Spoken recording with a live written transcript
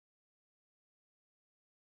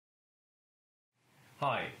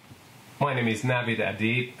Hi, my name is Navid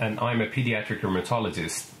Adib and I'm a pediatric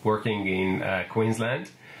rheumatologist working in Queensland.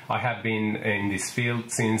 I have been in this field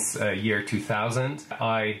since year 2000.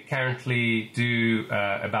 I currently do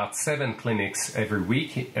about 7 clinics every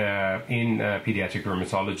week in pediatric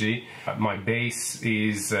rheumatology. My base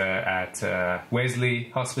is at Wesley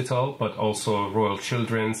Hospital, but also Royal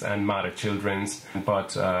Children's and Mara Children's,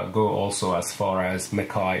 but go also as far as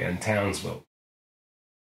Mackay and Townsville.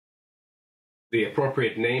 The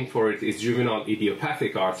appropriate name for it is Juvenile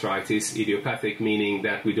Idiopathic Arthritis. Idiopathic meaning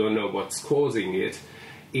that we don't know what's causing it,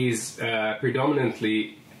 is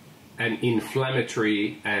predominantly an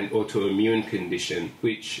inflammatory and autoimmune condition,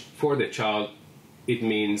 which for the child it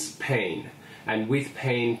means pain. And with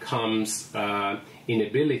pain comes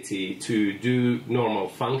inability to do normal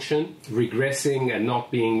function, regressing and not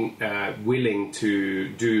being willing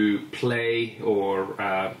to do play or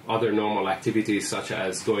other normal activities such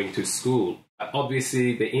as going to school.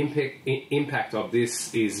 Obviously, the impact of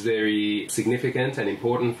this is very significant and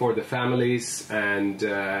important for the families, and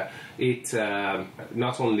it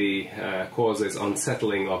not only causes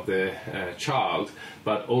unsettling of the child,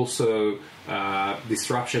 but also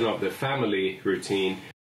disruption of the family routine.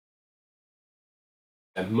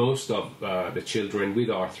 Most of the children with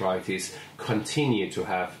arthritis continue to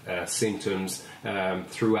have symptoms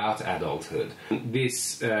throughout adulthood.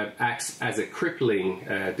 This acts as a crippling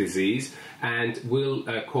disease and will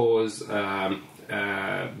cause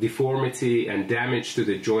deformity and damage to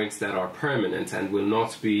the joints that are permanent and will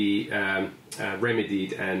not be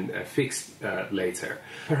remedied and fixed later.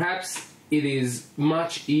 Perhaps it is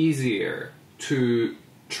much easier to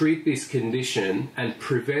treat this condition and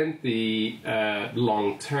prevent the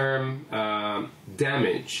long-term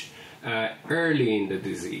damage early in the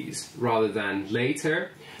disease rather than later.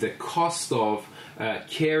 The cost of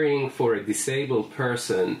caring for a disabled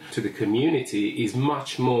person to the community is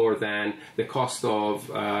much more than the cost of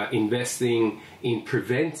investing in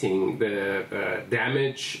preventing the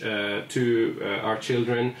damage to our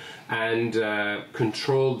children and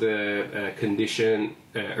control the condition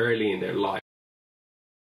early in their life.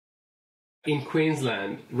 In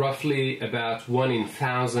Queensland, roughly about 1 in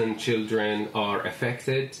 1,000 children are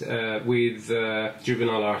affected with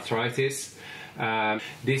juvenile arthritis.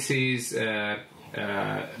 This is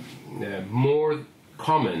more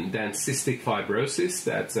common than cystic fibrosis,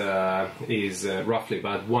 that is roughly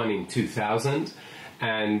about 1 in 2,000,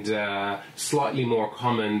 and slightly more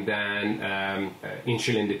common than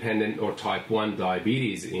insulin-dependent or type 1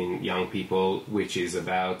 diabetes in young people, which is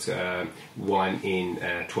about 1 in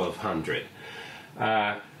 1,200.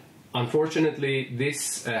 Unfortunately,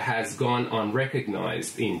 this has gone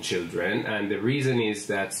unrecognized in children, and the reason is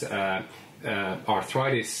that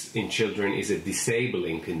arthritis in children is a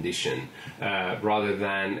disabling condition rather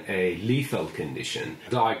than a lethal condition.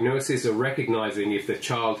 Diagnosis or recognizing if the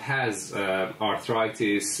child has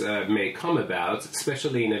arthritis may come about,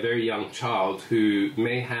 especially in a very young child who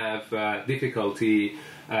may have difficulty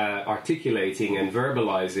articulating and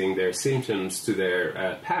verbalizing their symptoms to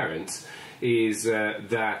their parents, is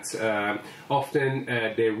that often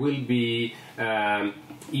there will be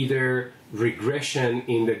either regression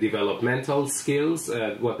in the developmental skills.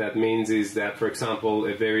 What that means is that, for example,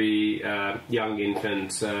 a very young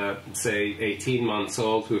infant, say 18 months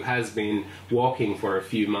old, who has been walking for a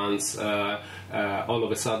few months, all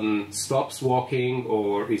of a sudden stops walking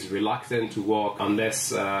or is reluctant to walk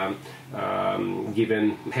unless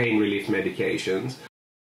given pain relief medications.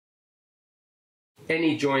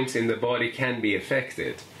 Any joints in the body can be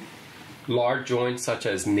affected. Large joints such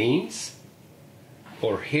as knees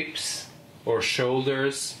or hips or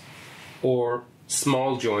shoulders, or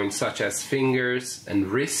small joints such as fingers and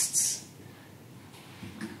wrists,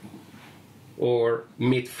 or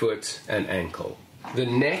midfoot and ankle. The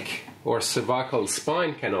neck or cervical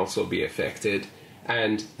spine can also be affected,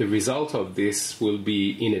 and the result of this will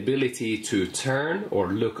be inability to turn or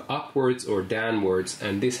look upwards or downwards,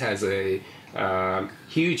 and this has a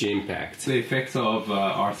huge impact. The effect of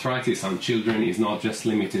arthritis on children is not just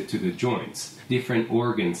limited to the joints. Different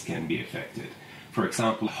organs can be affected. For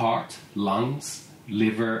example, heart, lungs,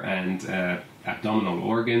 liver, and abdominal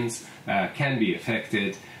organs can be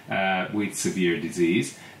affected with severe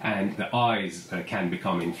disease, and the eyes can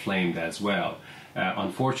become inflamed as well.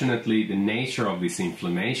 Unfortunately, the nature of this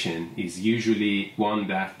inflammation is usually one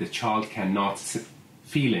that the child cannot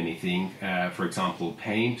feel anything, for example,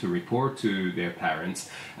 pain, to report to their parents,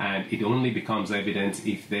 and it only becomes evident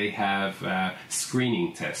if they have a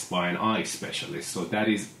screening test by an eye specialist. So that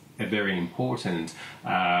is a very important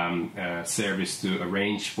service to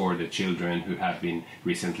arrange for the children who have been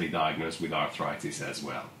recently diagnosed with arthritis as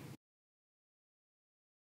well.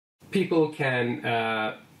 people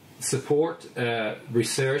can support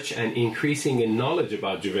research and increasing in knowledge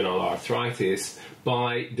about juvenile arthritis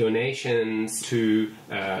by donations to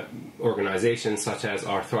organizations such as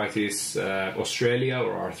Arthritis Australia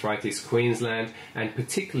or Arthritis Queensland, and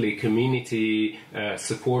particularly community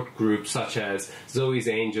support groups such as Zoe's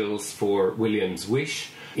Angels for William's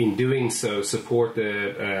Wish. In doing so, support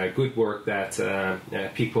the good work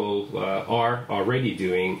that people are already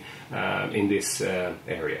doing in this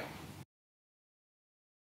area.